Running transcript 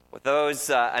With those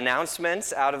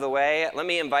announcements out of the way, let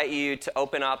me invite you to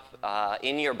open up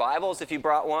in your Bibles if you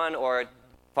brought one, or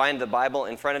find the Bible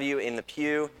in front of you in the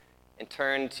pew and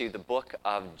turn to the book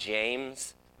of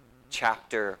James,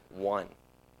 chapter 1.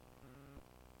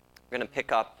 We're going to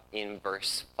pick up in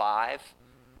verse 5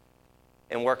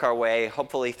 and work our way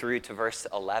hopefully through to verse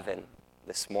 11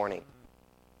 this morning.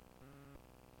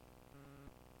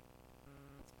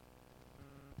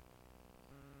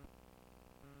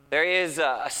 There is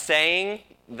a saying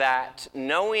that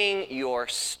knowing your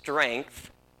strength,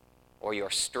 or your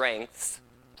strengths,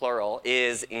 plural,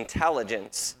 is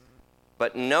intelligence,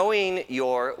 but knowing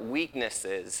your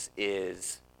weaknesses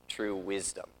is true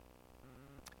wisdom.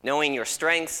 Knowing your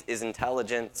strengths is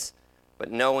intelligence,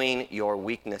 but knowing your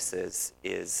weaknesses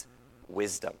is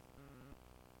wisdom.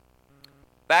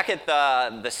 Back at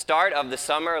the start of the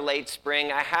summer, late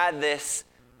spring, I had this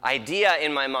idea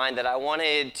in my mind that I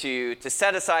wanted to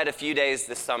set aside a few days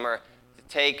this summer to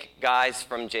take guys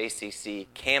from JCC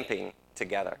camping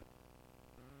together.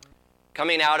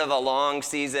 Coming out of a long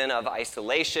season of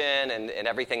isolation and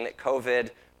everything that COVID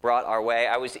brought our way,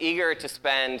 I was eager to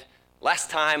spend less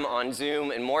time on Zoom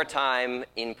and more time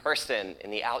in person, in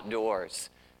the outdoors,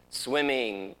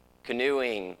 swimming,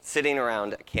 canoeing, sitting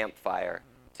around a campfire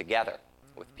together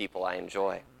with people I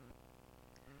enjoy.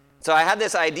 So I had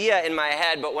this idea in my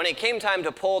head, but when it came time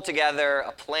to pull together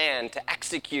a plan to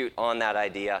execute on that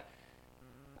idea,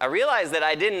 I realized that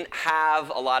I didn't have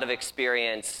a lot of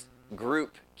experience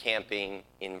group camping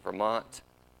in Vermont.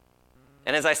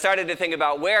 And as I started to think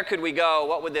about where could we go,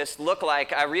 what would this look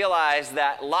like, I realized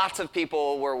that lots of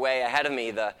people were way ahead of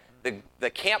me. The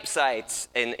campsites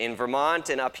in Vermont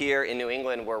and up here in New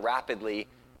England were rapidly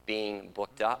being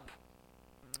booked up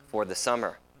for the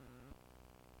summer.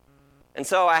 And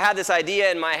so I had this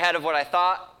idea in my head of what I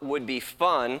thought would be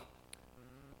fun,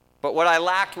 but what I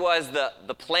lacked was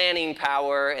the planning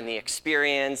power and the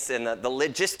experience and the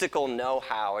logistical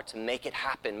know-how to make it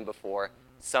happen before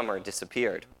summer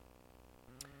disappeared.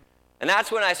 And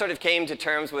that's when I sort of came to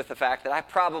terms with the fact that I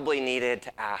probably needed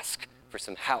to ask for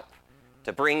some help,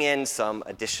 to bring in some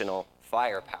additional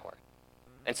firepower.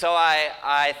 And so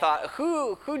I thought,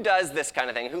 who does this kind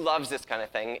of thing? Who loves this kind of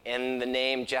thing? And the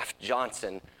name Jeff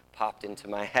Johnson popped into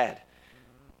my head.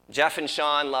 Jeff and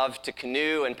Sean love to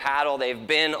canoe and paddle. They've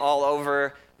been all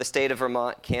over the state of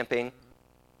Vermont camping.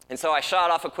 And so I shot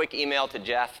off a quick email to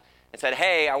Jeff and said,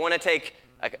 hey, I want to take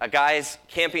a guy's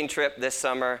camping trip this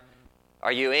summer.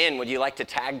 Are you in? Would you like to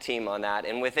tag team on that?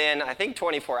 And within, I think,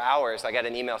 24 hours, I got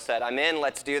an email said, I'm in,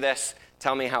 let's do this.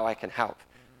 Tell me how I can help.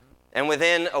 And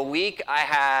within a week, I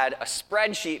had a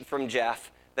spreadsheet from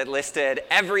Jeff that listed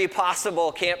every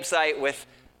possible campsite with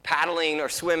paddling or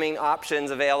swimming options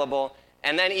available,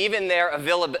 and then even their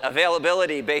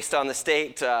availability based on the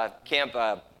state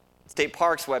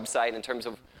parks website in terms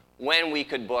of when we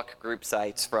could book group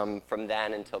sites from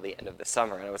then until the end of the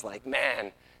summer. And I was like,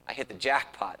 man, I hit the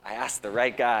jackpot. I asked the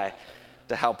right guy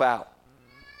to help out.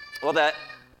 Well,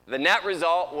 the net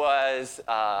result was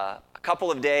a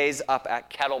couple of days up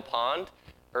at Kettle Pond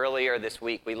earlier this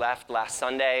week. We left last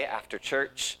Sunday after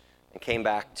church and came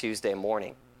back Tuesday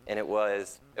morning. And it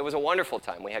was a wonderful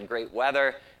time. We had great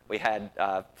weather. We had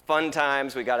fun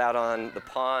times. We got out on the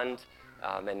pond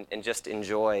and just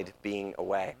enjoyed being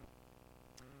away.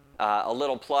 A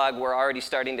little plug, we're already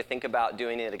starting to think about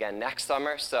doing it again next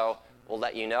summer, so we'll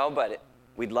let you know, but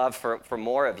we'd love for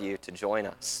more of you to join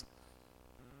us.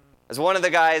 As one of the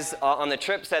guys on the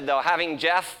trip said, though, having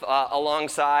Jeff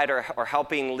alongside or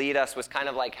helping lead us was kind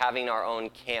of like having our own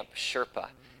camp Sherpa.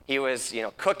 He was,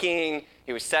 cooking,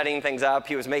 he was setting things up,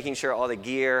 he was making sure all the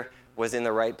gear was in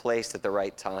the right place at the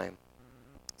right time.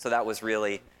 So that was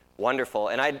really wonderful.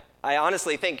 And I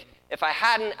honestly think if I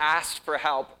hadn't asked for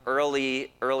help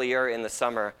earlier in the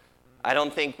summer, I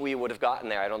don't think we would have gotten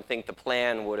there. I don't think the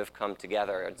plan would have come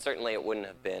together, and certainly it wouldn't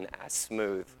have been as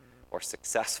smooth or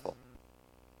successful.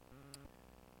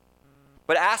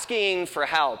 But asking for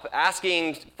help,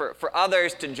 asking for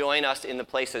others to join us in the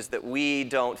places that we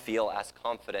don't feel as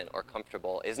confident or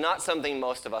comfortable is not something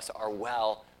most of us are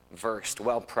well-versed,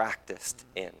 well-practiced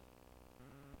in.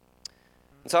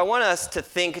 And so I want us to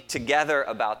think together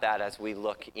about that as we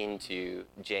look into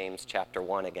James chapter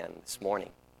 1 again this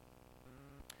morning.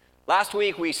 Last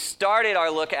week, we started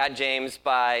our look at James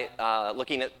by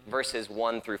looking at verses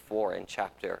 1 through 4 in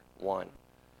chapter 1.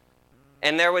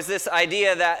 And there was this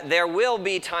idea that there will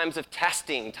be times of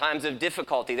testing, times of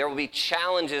difficulty. There will be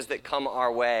challenges that come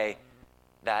our way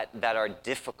that are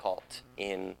difficult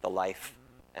in the life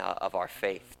of our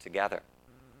faith together.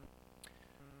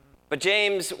 But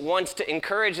James wants to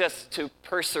encourage us to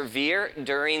persevere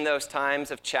during those times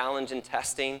of challenge and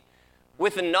testing,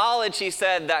 with the knowledge, he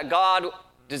said, that God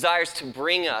desires to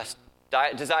bring us,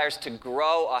 desires to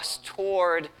grow us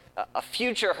toward a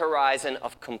future horizon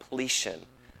of completion,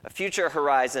 a future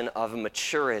horizon of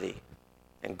maturity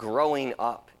and growing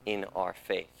up in our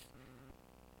faith.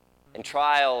 And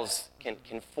trials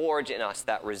can forge in us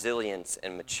that resilience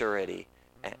and maturity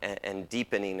and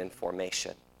deepening and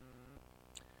formation.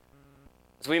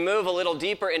 As we move a little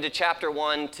deeper into chapter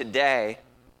 1 today,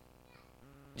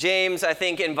 James, I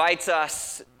think, invites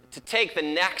us to take the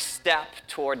next step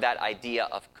toward that idea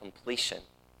of completion.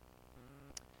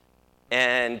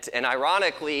 And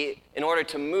ironically, in order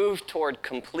to move toward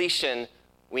completion,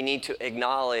 we need to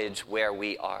acknowledge where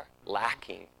we are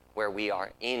lacking, where we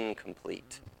are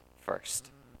incomplete first.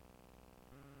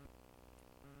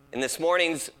 In this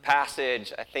morning's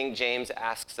passage, I think James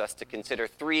asks us to consider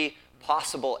 3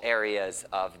 possible areas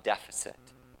of deficit.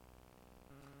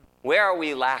 Where are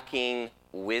we lacking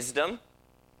wisdom?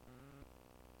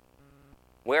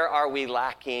 Where are we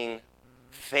lacking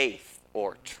faith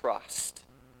or trust?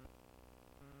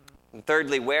 And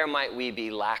thirdly, where might we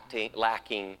be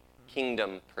lacking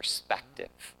kingdom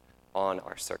perspective on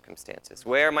our circumstances?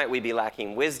 Where might we be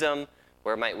lacking wisdom?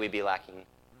 Where might we be lacking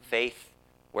faith?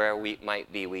 Where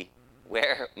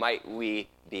might we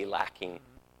be lacking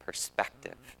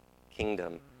perspective,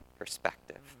 kingdom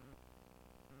perspective?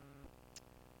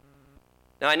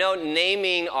 Now, I know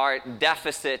naming our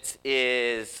deficits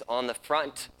is, on the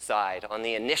front side, on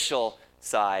the initial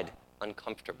side,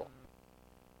 uncomfortable.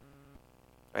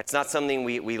 It's not something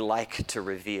we like to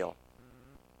reveal.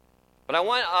 But I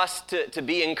want us to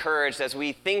be encouraged as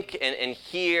we think and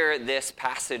hear this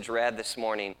passage read this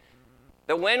morning,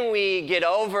 that when we get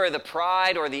over the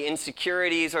pride or the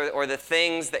insecurities or the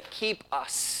things that keep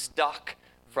us stuck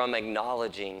from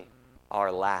acknowledging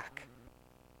our lack,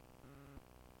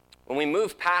 when we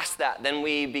move past that, then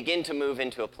we begin to move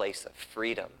into a place of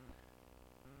freedom.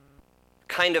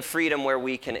 Kind of freedom where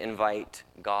we can invite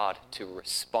God to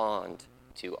respond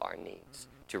to our needs,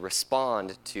 to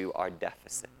respond to our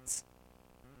deficits.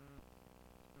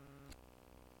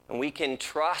 And we can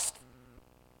trust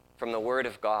from the Word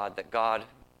of God that God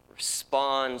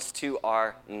responds to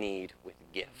our need with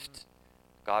gift.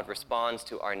 God responds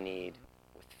to our need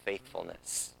with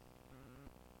faithfulness.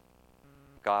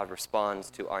 God responds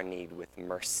to our need with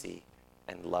mercy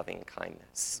and loving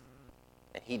kindness.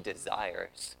 And He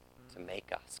desires to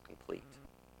make us complete.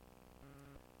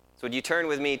 So would you turn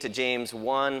with me to James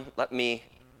 1? Let me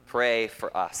pray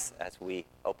for us as we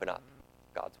open up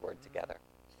God's Word together.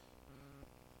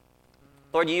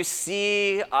 Lord, you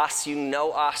see us, you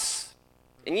know us,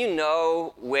 and you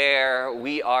know where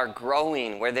we are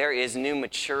growing, where there is new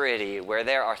maturity, where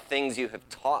there are things you have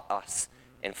taught us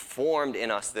and formed in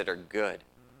us that are good.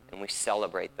 And we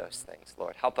celebrate those things,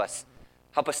 Lord. Help us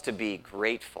to be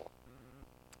grateful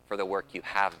for the work you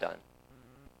have done.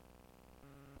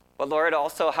 But Lord,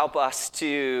 also help us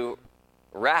to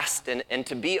rest and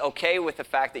to be okay with the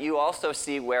fact that you also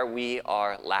see where we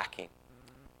are lacking,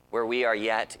 where we are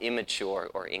yet immature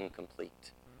or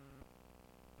incomplete.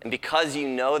 And because you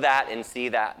know that and see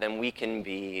that, then we can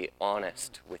be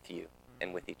honest with you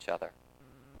and with each other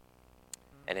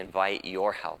and invite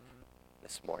your help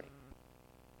this morning.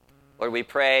 Lord, we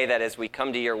pray that as we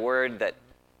come to your word, that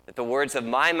the words of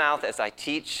my mouth as I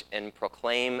teach and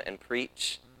proclaim and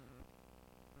preach,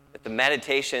 that the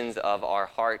meditations of our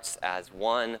hearts as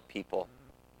one people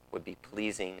would be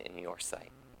pleasing in your sight.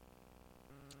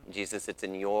 Jesus, it's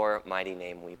in your mighty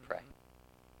name we pray.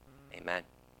 Amen.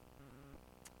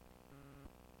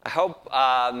 I hope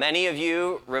many of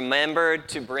you remembered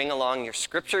to bring along your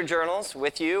scripture journals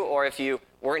with you, or if you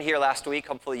weren't here last week,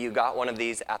 hopefully you got one of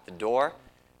these at the door.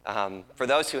 For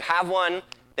those who have one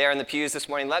there in the pews this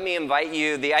morning, let me invite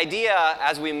you. The idea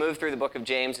as we move through the book of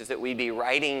James is that we be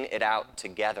writing it out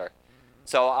together.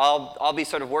 So I'll be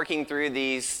sort of working through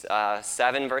these 6 or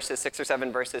 7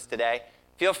 verses today.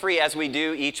 Feel free as we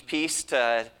do each piece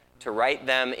to write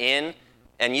them in.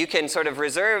 And you can sort of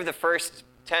reserve the first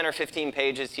 10 or 15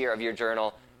 pages here of your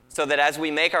journal so that as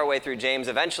we make our way through James,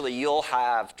 eventually you'll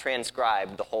have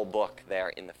transcribed the whole book there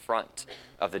in the front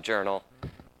of the journal.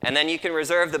 And then you can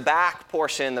reserve the back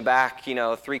portion, the back,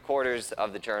 3/4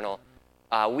 of the journal,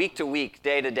 week to week,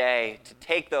 day to day, to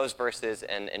take those verses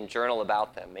and journal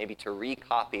about them, maybe to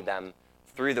recopy them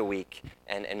through the week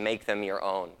and make them your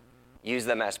own. Use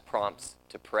them as prompts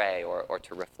to pray or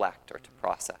to reflect or to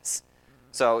process.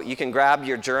 So you can grab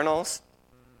your journals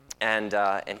and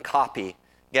copy.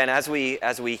 Again, as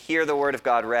we hear the Word of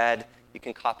God read, you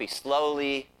can copy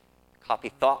slowly, copy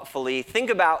thoughtfully. Think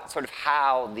about sort of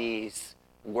how these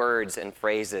words and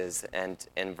phrases and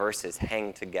verses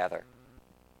hang together.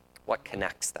 What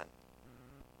connects them?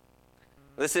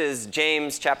 This is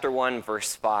James chapter 1,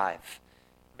 verse 5.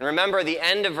 And remember, the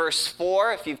end of verse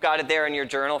 4, if you've got it there in your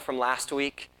journal from last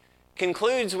week,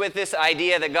 concludes with this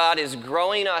idea that God is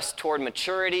growing us toward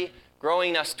maturity,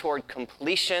 growing us toward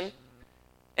completion,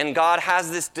 and God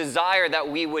has this desire that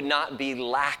we would not be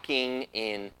lacking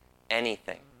in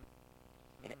anything,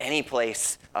 in any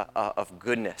place of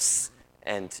goodness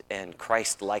and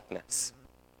Christ-likeness.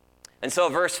 And so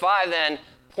verse 5 then,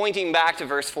 pointing back to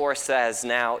verse 4, says,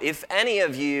 now, if any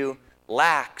of you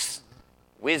lacks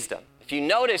wisdom, if you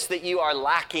notice that you are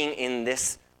lacking in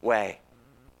this way,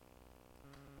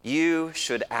 you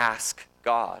should ask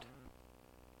God,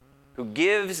 who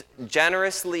gives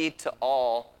generously to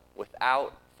all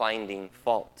without finding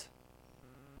fault.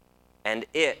 And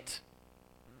it,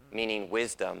 meaning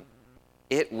wisdom,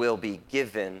 it will be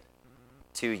given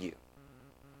to you.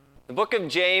 The book of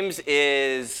James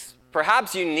is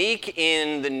perhaps unique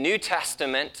in the New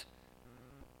Testament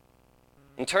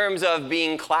in terms of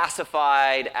being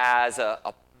classified as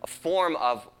a form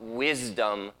of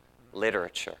wisdom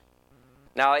literature.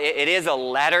 Now, it is a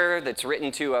letter that's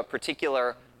written to a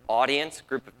particular audience,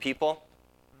 group of people.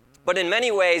 But in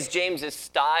many ways, James's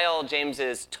style,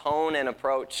 James's tone and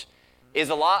approach is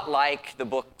a lot like the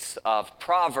books of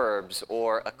Proverbs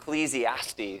or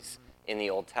Ecclesiastes in the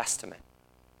Old Testament.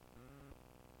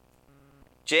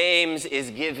 James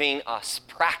is giving us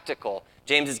practical,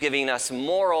 James is giving us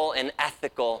moral and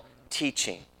ethical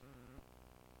teaching.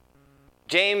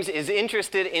 James is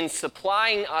interested in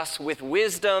supplying us with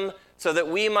wisdom so that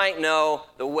we might know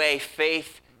the way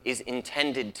faith is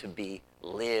intended to be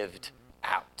lived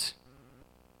out.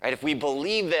 Right? If we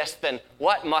believe this, then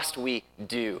what must we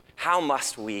do? How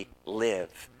must we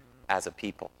live as a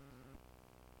people?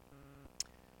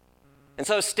 And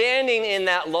so, standing in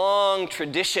that long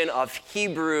tradition of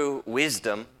Hebrew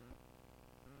wisdom,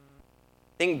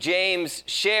 I think James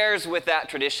shares with that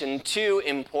tradition two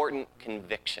important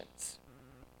convictions.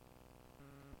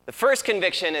 The first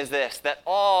conviction is this, that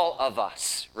all of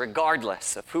us,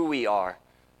 regardless of who we are,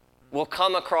 will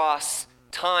come across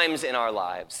times in our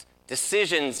lives,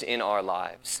 decisions in our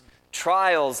lives,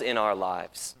 trials in our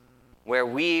lives, where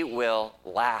we will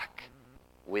lack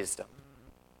wisdom.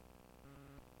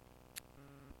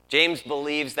 James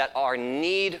believes that our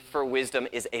need for wisdom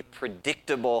is a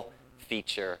predictable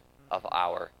feature of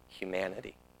our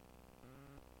humanity.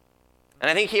 And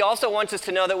I think he also wants us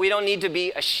to know that we don't need to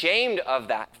be ashamed of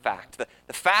that fact.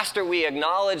 The faster we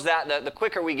acknowledge that, the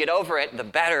quicker we get over it, the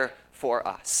better for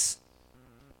us.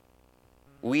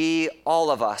 We,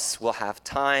 all of us, will have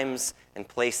times and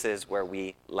places where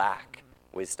we lack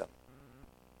wisdom.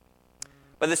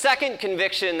 But the second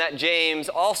conviction that James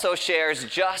also shares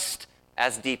just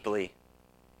as deeply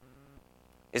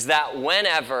is that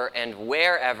whenever and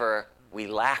wherever we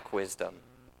lack wisdom,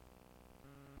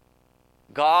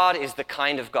 God is the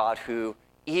kind of God who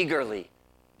eagerly,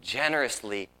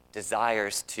 generously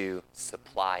desires to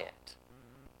supply it.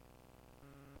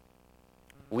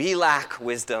 We lack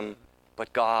wisdom,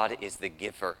 but God is the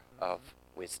giver of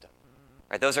wisdom.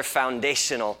 Right? Those are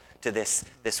foundational to this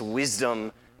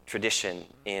wisdom tradition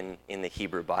in the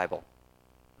Hebrew Bible.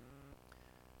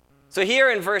 So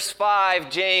here in verse 5,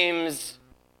 James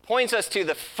points us to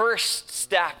the first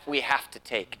step we have to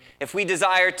take. If we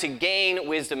desire to gain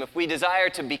wisdom, if we desire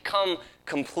to become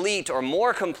complete or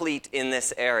more complete in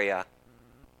this area,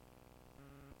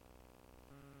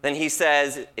 then he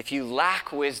says, if you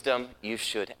lack wisdom, you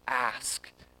should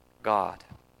ask God.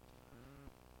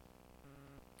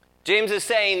 James is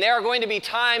saying there are going to be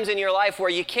times in your life where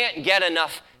you can't get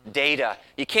enough data.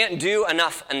 You can't do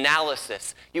enough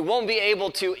analysis. You won't be able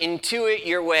to intuit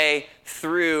your way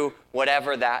through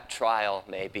whatever that trial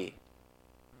may be.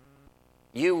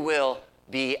 You will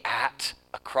be at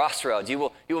a crossroads.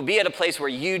 You will be at a place where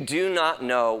you do not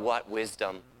know what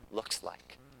wisdom looks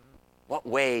like, what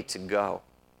way to go,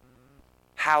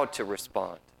 how to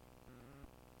respond.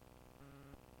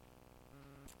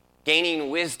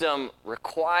 Gaining wisdom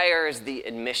requires the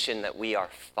admission that we are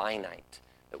finite,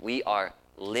 that we are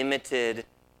limited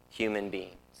human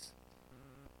beings.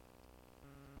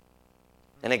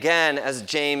 And again, as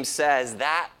James says,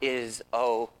 that is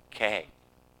okay.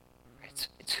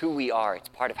 It's who we are. It's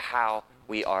part of how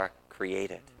we are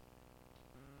created.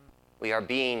 We are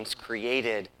beings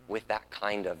created with that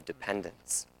kind of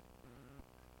dependence.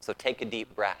 So take a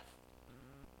deep breath.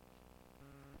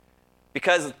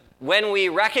 Because when we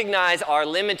recognize our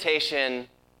limitation,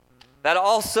 that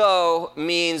also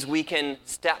means we can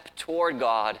step toward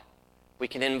God. We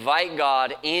can invite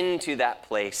God into that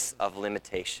place of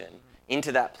limitation,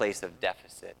 into that place of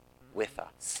deficit with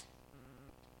us.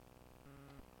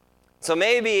 So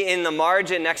maybe in the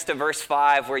margin next to verse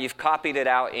 5 where you've copied it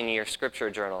out in your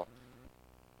scripture journal,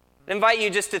 I invite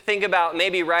you just to think about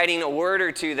maybe writing a word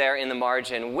or two there in the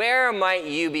margin. Where might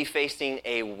you be facing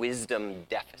a wisdom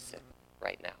deficit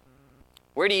right now?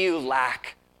 Where do you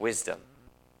lack wisdom?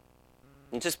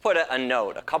 And just put a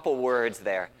note, a couple words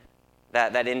there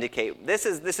that indicate this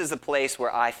is a place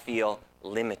where I feel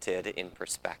limited in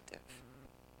perspective,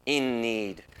 in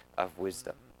need of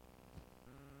wisdom.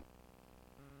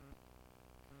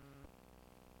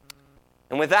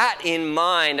 And with that in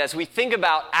mind, as we think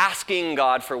about asking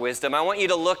God for wisdom, I want you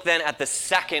to look then at the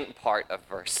second part of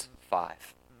verse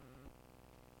 5.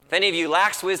 If any of you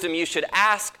lacks wisdom, you should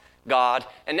ask God.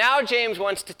 And now James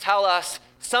wants to tell us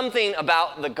something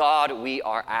about the God we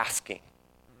are asking.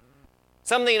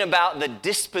 Something about the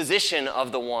disposition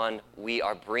of the one we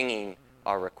are bringing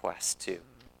our request to.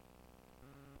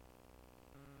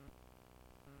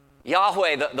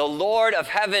 Yahweh, the Lord of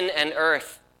heaven and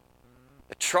earth,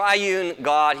 the triune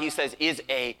God, he says, is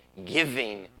a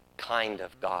giving kind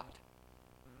of God.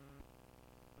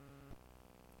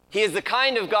 He is the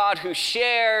kind of God who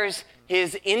shares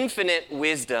his infinite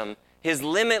wisdom, his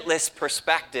limitless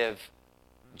perspective,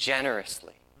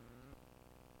 generously.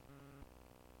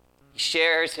 He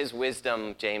shares his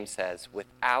wisdom, James says,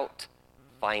 without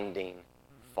finding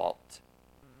fault.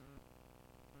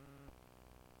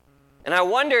 And I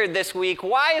wondered this week,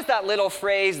 why is that little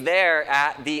phrase there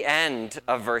at the end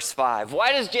of verse 5?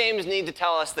 Why does James need to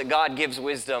tell us that God gives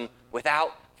wisdom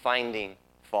without finding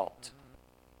fault?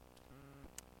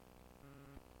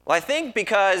 Well, I think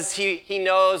because he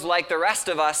knows, like the rest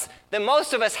of us, that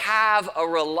most of us have a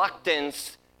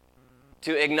reluctance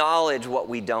to acknowledge what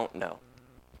we don't know,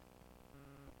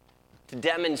 to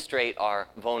demonstrate our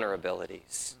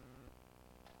vulnerabilities.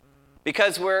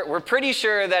 Because we're pretty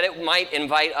sure that it might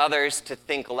invite others to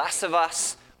think less of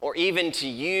us or even to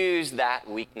use that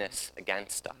weakness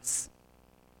against us.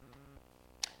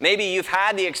 Maybe you've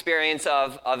had the experience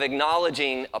of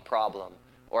acknowledging a problem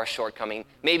or a shortcoming,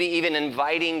 maybe even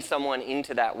inviting someone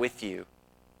into that with you,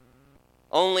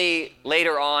 only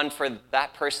later on for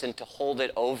that person to hold it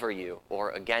over you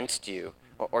or against you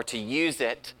or to use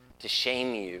it to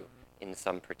shame you in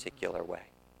some particular way.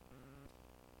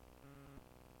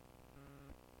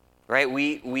 Right?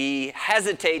 We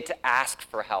hesitate to ask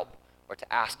for help or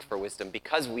to ask for wisdom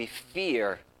because we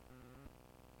fear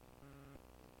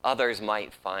others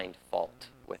might find fault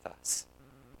with us.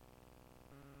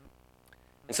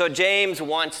 And so James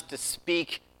wants to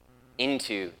speak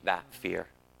into that fear.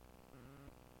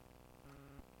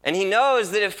 And he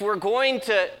knows that if we're going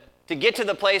to get to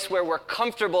the place where we're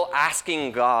comfortable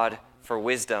asking God for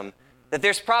wisdom, that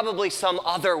there's probably some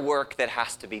other work that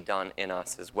has to be done in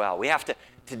us as well. We have to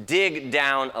dig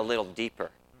down a little deeper.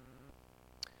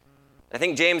 I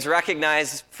think James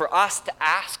recognizes for us to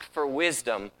ask for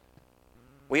wisdom,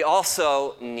 we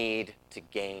also need to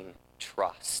gain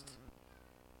trust.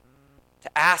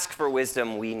 To ask for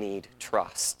wisdom, we need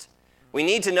trust. We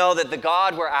need to know that the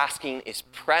God we're asking is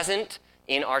present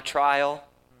in our trial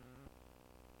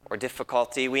or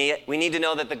difficulty. We need to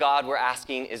know that the God we're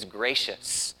asking is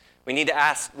gracious. We need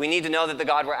to know that the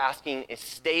God we're asking is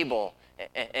stable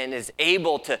and is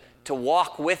able to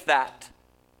walk with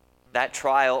that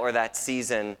trial or that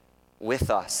season with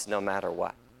us no matter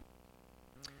what.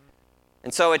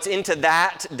 And so it's into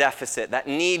that deficit, that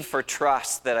need for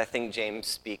trust, that I think James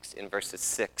speaks in verses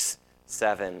 6,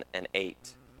 7, and 8.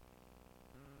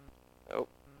 Oh, I'm going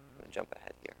to jump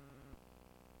ahead here.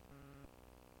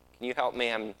 Can you help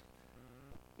me?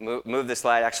 Move the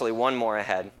slide actually one more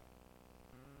ahead.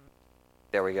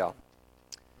 There we go.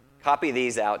 Copy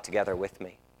these out together with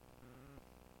me.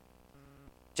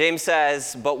 James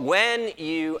says, but when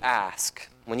you ask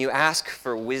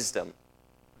for wisdom,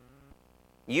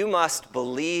 you must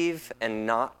believe and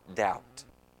not doubt.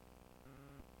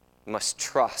 You must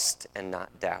trust and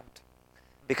not doubt.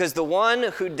 Because the one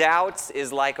who doubts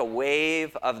is like a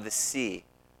wave of the sea,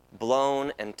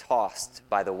 blown and tossed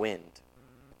by the wind.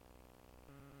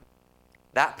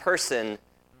 That person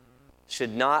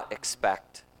should not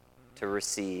expect to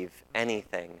receive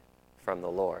anything from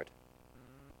the Lord.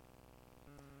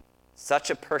 Such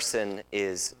a person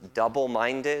is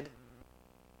double-minded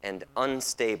and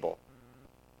unstable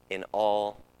in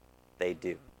all they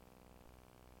do.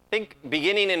 I think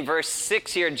beginning in verse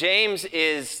 6 here, James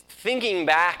is thinking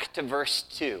back to verse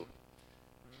 2,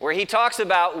 where he talks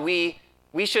about we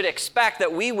should expect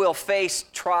that we will face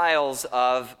trials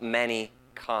of many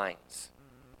kinds.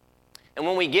 And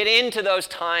when we get into those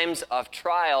times of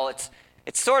trial,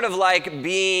 it's sort of like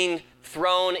being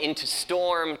thrown into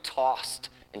storm-tossed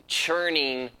and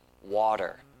churning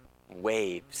water,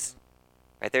 waves.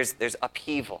 right? There's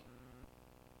upheaval.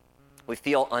 We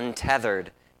feel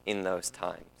untethered in those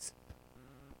times.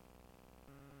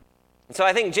 And so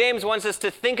I think James wants us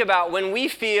to think about when we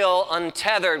feel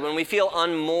untethered, when we feel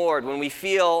unmoored, when we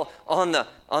feel on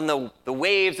the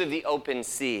waves of the open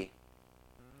sea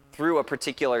through a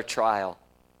particular trial.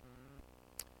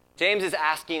 James is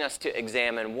asking us to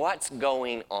examine what's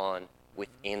going on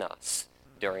within us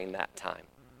during that time.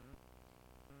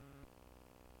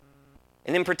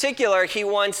 And in particular, he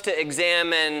wants to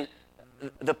examine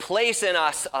the place in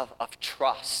us of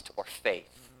trust or faith.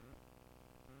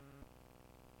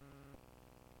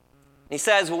 He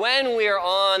says, when we are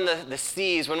on the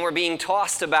seas, when we're being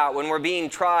tossed about, when we're being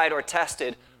tried or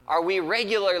tested, are we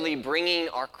regularly bringing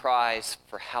our cries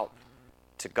for help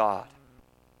to God?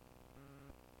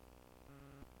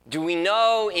 Do we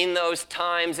know in those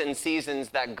times and seasons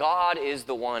that God is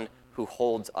the one who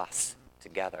holds us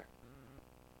together?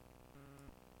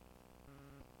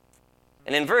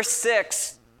 And in verse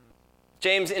 6,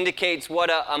 James indicates what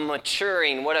a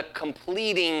maturing, what a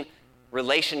completing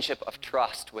relationship of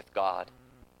trust with God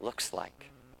looks like.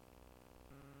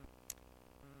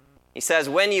 He says,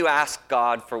 when you ask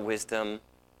God for wisdom,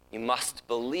 you must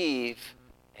believe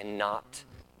and not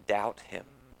doubt him.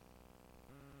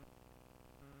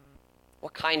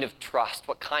 What kind of trust,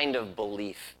 what kind of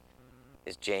belief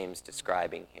is James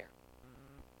describing here?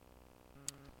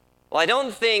 Well, I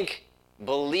don't think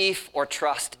belief or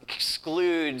trust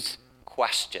excludes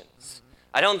questions.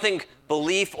 I don't think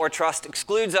belief or trust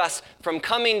excludes us from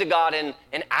coming to God and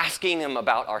asking him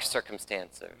about our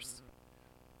circumstances,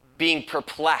 being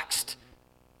perplexed,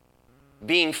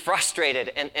 being frustrated,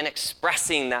 and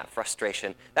expressing that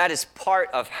frustration. That is part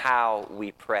of how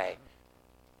we pray.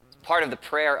 Part of the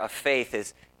prayer of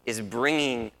faith is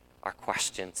bringing our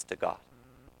questions to God.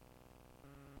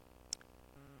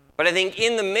 But I think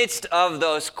in the midst of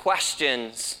those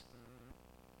questions,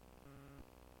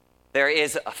 there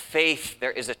is a faith,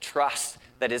 there is a trust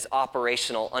that is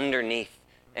operational underneath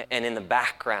and in the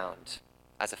background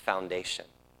as a foundation.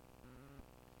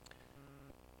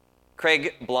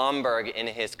 Craig Blomberg, in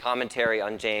his commentary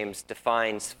on James,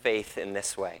 defines faith in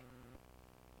this way.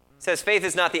 He says, faith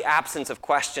is not the absence of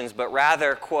questions, but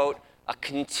rather, quote, a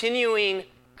continuing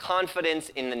confidence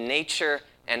in the nature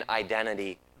and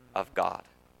identity of God.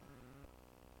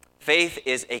 Faith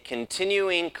is a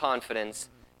continuing confidence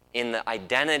in the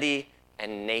identity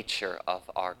and nature of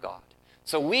our God.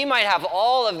 So we might have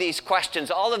all of these questions,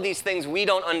 all of these things we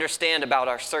don't understand about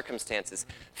our circumstances.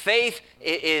 Faith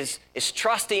is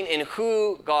trusting in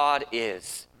who God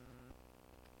is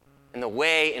and the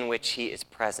way in which he is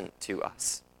present to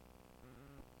us.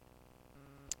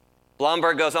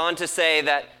 Blomberg goes on to say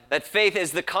that faith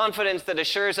is the confidence that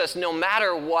assures us no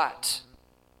matter what,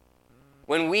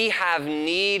 when we have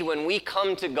need, when we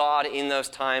come to God in those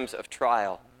times of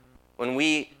trial, when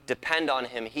we depend on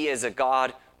him, he is a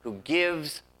God who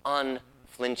gives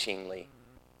unflinchingly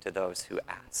to those who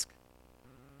ask.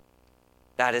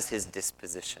 That is his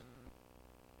disposition.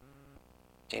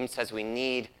 James says we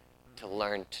need to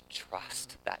learn to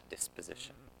trust that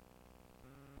disposition.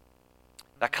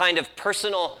 That kind of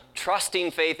personal,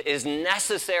 trusting faith is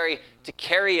necessary to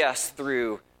carry us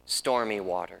through stormy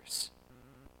waters.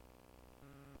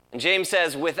 And James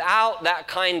says without that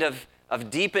kind of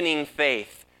deepening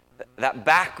faith, that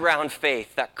background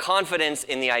faith, that confidence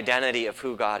in the identity of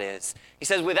who God is, he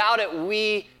says without it,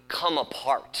 we come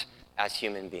apart as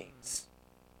human beings.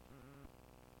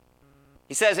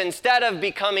 He says instead of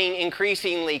becoming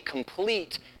increasingly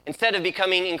complete, instead of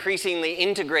becoming increasingly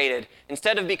integrated,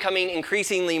 instead of becoming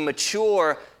increasingly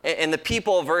mature, and the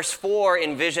people, verse 4,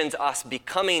 envisions us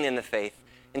becoming in the faith,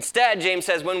 instead, James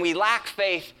says, when we lack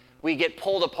faith, we get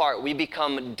pulled apart. We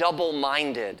become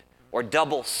double-minded or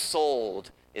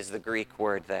double-souled is the Greek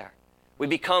word there. We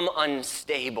become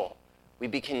unstable. We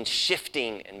begin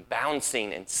shifting and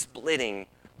bouncing and splitting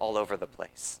all over the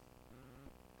place.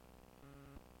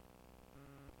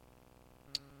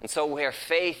 And so where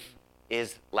faith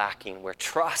is lacking, where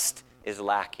trust is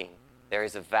lacking, there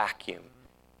is a vacuum.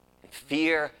 And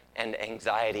fear and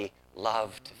anxiety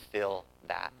love to fill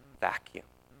that vacuum.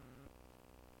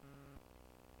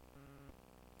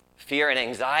 Fear and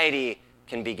anxiety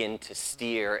can begin to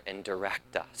steer and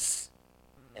direct us,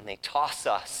 and they toss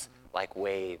us like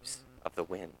waves of the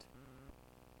wind.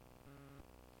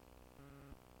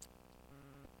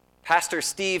 Pastor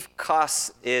Steve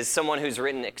Kuss is someone who's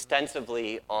written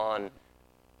extensively on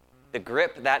the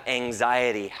grip that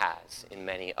anxiety has in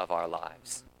many of our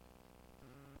lives,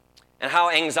 and how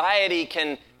anxiety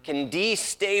can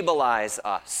destabilize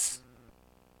us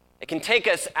It can take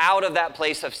us out of that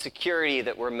place of security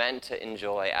that we're meant to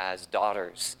enjoy as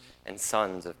daughters and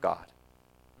sons of God.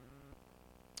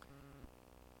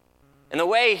 And the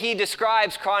way he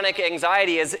describes chronic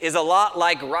anxiety is a lot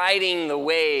like riding the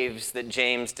waves that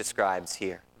James describes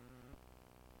here.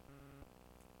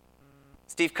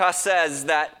 Steve Cuss says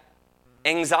that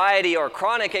anxiety or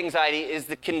chronic anxiety is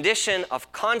the condition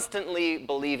of constantly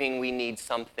believing we need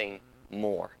something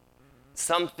more,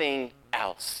 something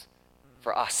else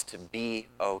for us to be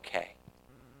okay.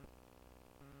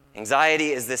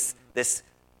 Anxiety is this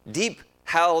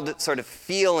deep-held sort of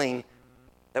feeling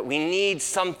that we need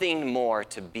something more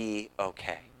to be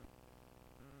okay.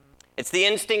 It's the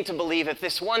instinct to believe if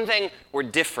this one thing were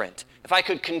different, if I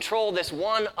could control this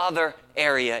one other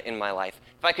area in my life,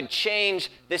 if I could change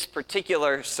this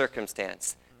particular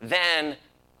circumstance, then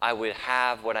I would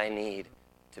have what I need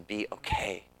to be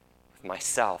okay with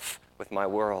myself, with my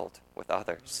world, with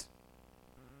others.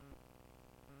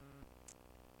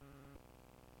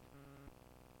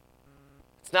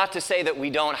 It's not to say that we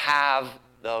don't have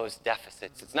those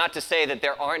deficits. It's not to say that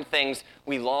there aren't things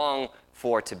we long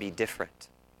for to be different.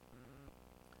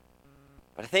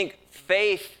 But I think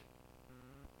faith,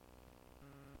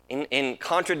 in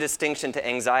contradistinction to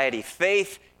anxiety,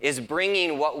 faith is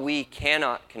bringing what we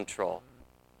cannot control.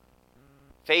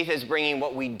 Faith is bringing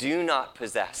what we do not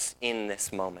possess in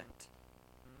this moment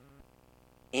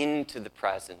into the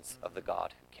presence of the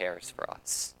God who cares for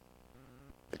us,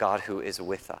 the God who is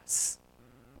with us.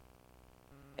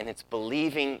 And it's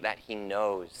believing that he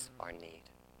knows our need.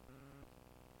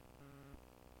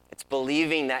 It's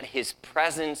believing that his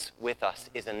presence with us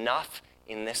is enough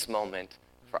in this moment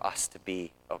for us to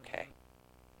be okay.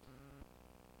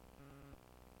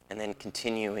 And then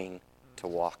continuing to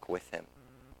walk with him.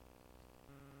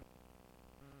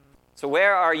 So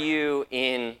where are you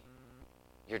in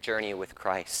your journey with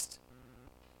Christ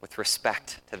with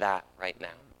respect to that right now?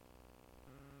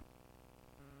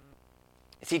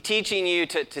 Is he teaching you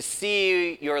to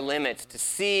see your limits, to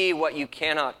see what you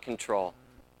cannot control?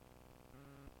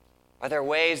 Are there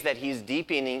ways that he's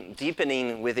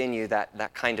deepening within you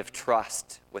that kind of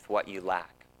trust with what you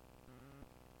lack?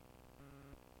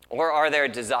 Or are there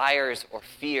desires or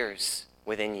fears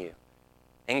within you,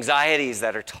 anxieties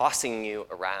that are tossing you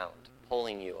around,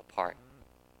 pulling you apart?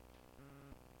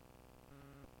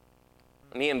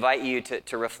 Let me invite you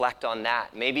to reflect on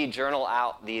that. Maybe journal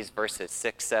out these verses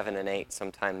 6, 7, and 8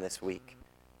 sometime this week.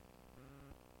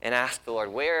 And ask the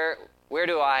Lord, where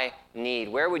do I need,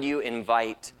 where would you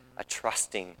invite a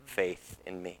trusting faith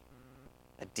in me,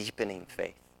 a deepening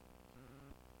faith?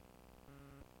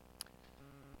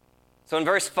 So in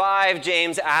verse 5,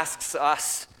 James asks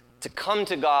us to come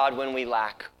to God when we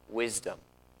lack wisdom.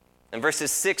 In verses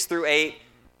 6 through 8,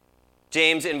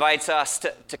 James invites us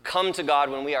to come to God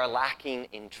when we are lacking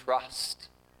in trust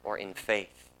or in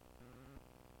faith.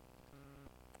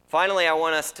 Finally, I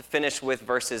want us to finish with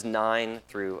verses 9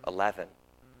 through 11.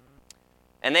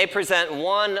 And they present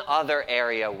one other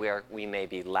area where we may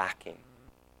be lacking.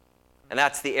 And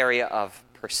that's the area of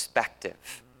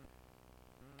perspective.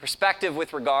 Perspective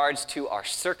with regards to our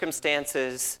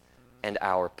circumstances and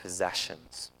our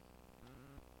possessions.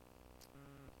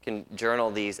 You can journal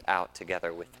these out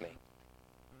together with me.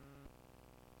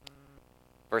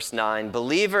 Verse 9,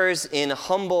 believers in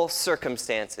humble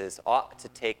circumstances ought to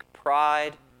take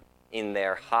pride in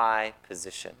their high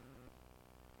position.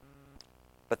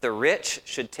 But the rich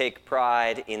should take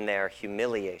pride in their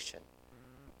humiliation,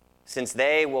 since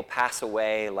they will pass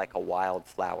away like a wild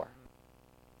flower.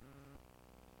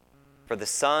 For the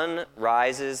sun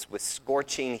rises with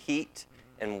scorching heat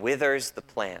and withers the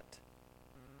plant.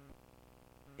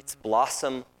 Its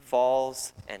blossom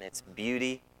falls and its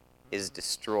beauty is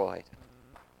destroyed.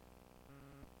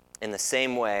 In the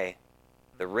same way,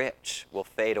 the rich will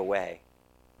fade away,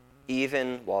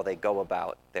 even while they go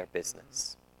about their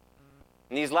business.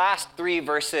 In these last 3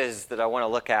 verses that I want to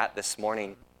look at this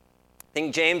morning, I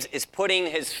think James is putting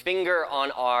his finger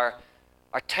on our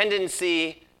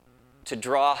tendency to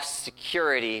draw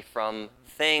security from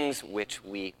things which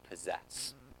we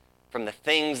possess, from the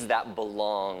things that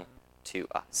belong to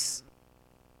us.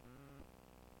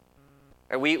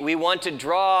 We want to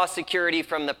draw security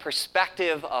from the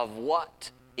perspective of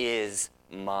what is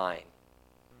mine.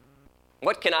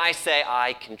 What can I say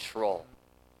I control,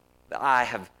 that I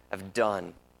have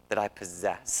done, that I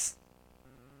possess?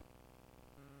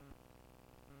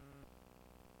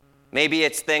 Maybe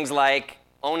it's things like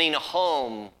owning a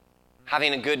home,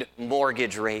 having a good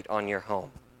mortgage rate on your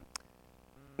home.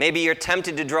 Maybe you're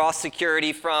tempted to draw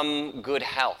security from good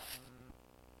health.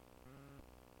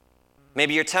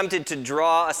 Maybe you're tempted to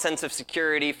draw a sense of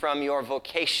security from your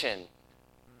vocation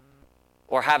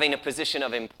or having a position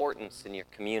of importance in your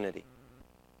community.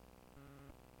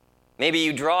 Maybe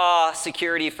you draw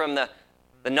security from the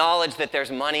knowledge that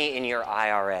there's money in your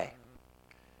IRA.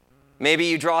 Maybe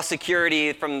you draw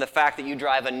security from the fact that you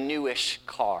drive a newish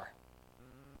car.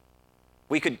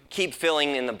 We could keep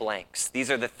filling in the blanks.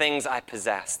 These are the things I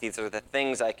possess. These are the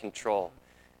things I control.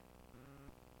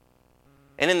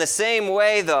 And in the same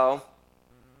way, though,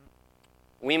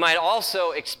 we might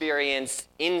also experience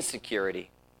insecurity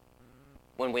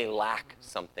when we lack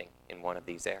something in one of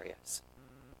these areas.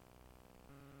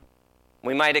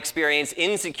 We might experience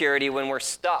insecurity when we're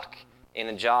stuck in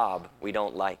a job we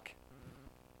don't like.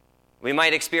 We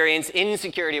might experience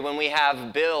insecurity when we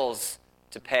have bills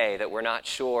to pay that we're not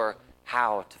sure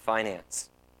how to finance.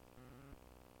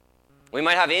 We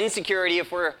might have insecurity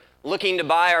if we're looking to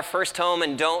buy our first home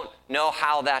and don't know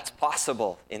how that's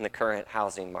possible in the current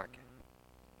housing market.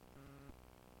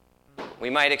 We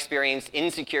might experience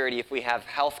insecurity if we have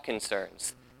health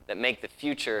concerns that make the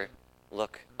future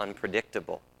look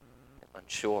unpredictable and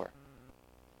unsure.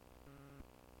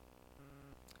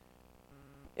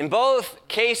 In both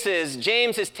cases,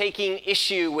 James is taking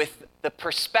issue with the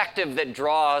perspective that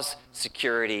draws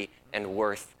security and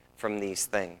worth from these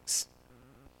things,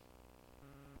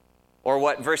 or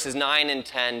what verses 9 and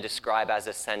 10 describe as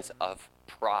a sense of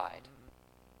pride.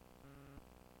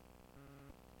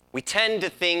 We tend to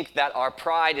think that our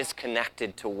pride is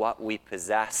connected to what we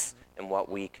possess and what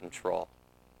we control.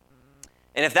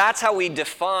 And if that's how we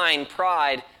define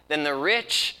pride, then the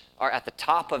rich are at the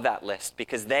top of that list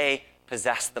because they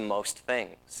possess the most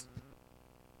things.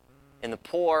 And the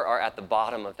poor are at the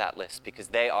bottom of that list because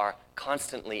they are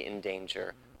constantly in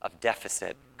danger of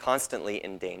deficit, constantly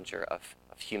in danger of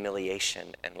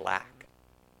humiliation and lack.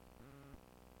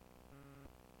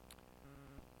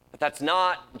 But that's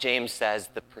not, James says,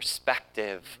 the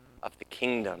perspective of the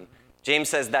kingdom. James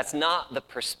says that's not the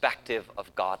perspective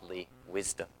of godly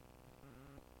wisdom.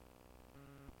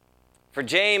 For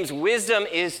James, wisdom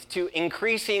is to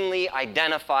increasingly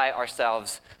identify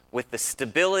ourselves with the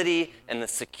stability and the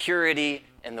security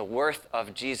and the worth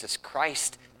of Jesus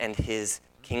Christ and his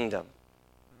kingdom.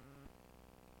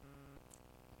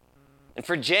 And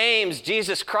for James,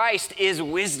 Jesus Christ is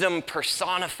wisdom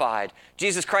personified.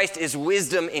 Jesus Christ is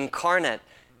wisdom incarnate.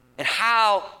 And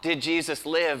how did Jesus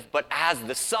live but as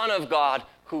the Son of God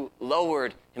who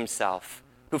lowered himself,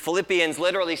 who Philippians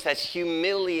literally says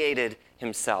humiliated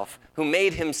himself, who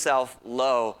made himself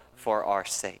low for our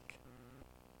sake?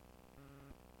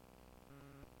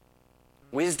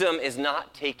 Wisdom is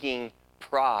not taking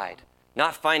pride,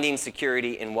 not finding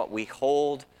security in what we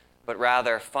hold, but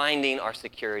rather finding our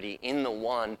security in the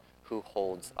one who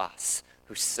holds us,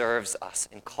 who serves us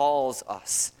and calls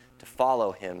us to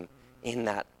follow him in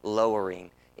that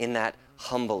lowering, in that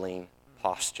humbling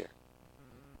posture.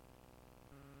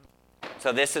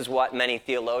 So this is what many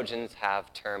theologians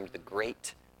have termed the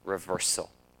great reversal.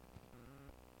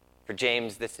 For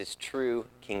James, this is true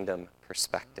kingdom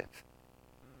perspective.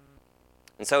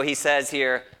 And so he says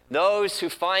here, those who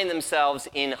find themselves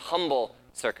in humble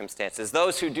circumstances,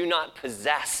 those who do not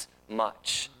possess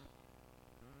much,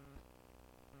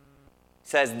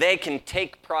 says they can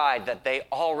take pride that they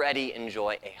already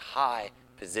enjoy a high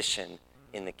position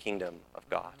in the kingdom of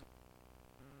God.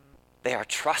 They are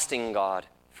trusting God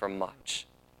for much.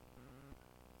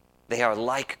 They are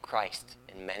like Christ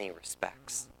in many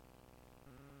respects.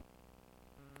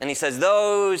 And he says,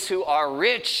 those who are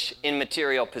rich in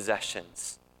material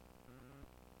possessions,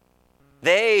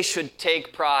 they should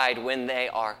take pride when they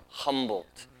are humbled.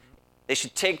 They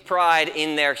should take pride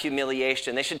in their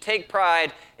humiliation. They should take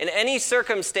pride in any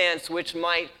circumstance which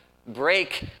might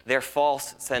break their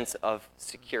false sense of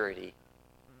security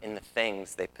in the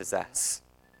things they possess.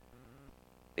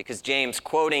 Because James,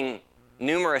 quoting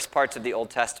numerous parts of the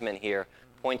Old Testament here,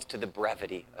 points to the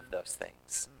brevity of those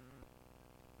things.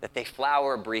 That they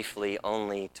flower briefly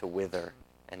only to wither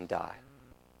and die.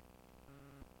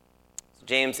 So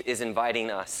James is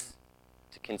inviting us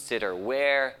to consider,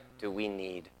 where do we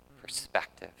need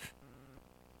perspective?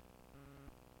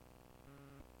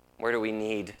 Where do we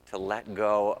need to let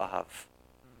go of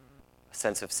a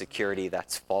sense of security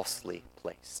that's falsely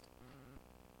placed?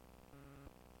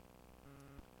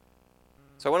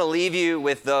 So I want to leave you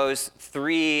with those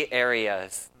three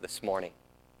areas this morning.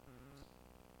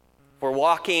 If we're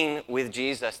walking with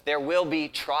Jesus, there will be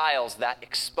trials that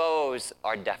expose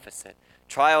our deficit,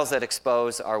 trials that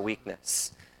expose our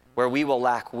weakness, where we will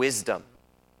lack wisdom,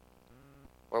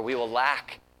 where we will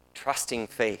lack trusting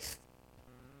faith,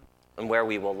 and where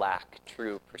we will lack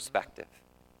true perspective.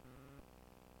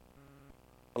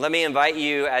 Well, let me invite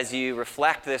you, as you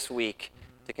reflect this week,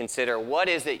 to consider what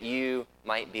is it you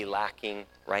might be lacking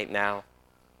right now,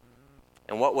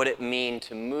 and what would it mean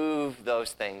to move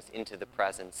those things into the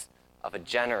presence of a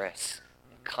generous,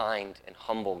 kind, and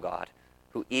humble God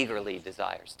who eagerly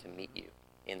desires to meet you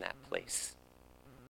in that place.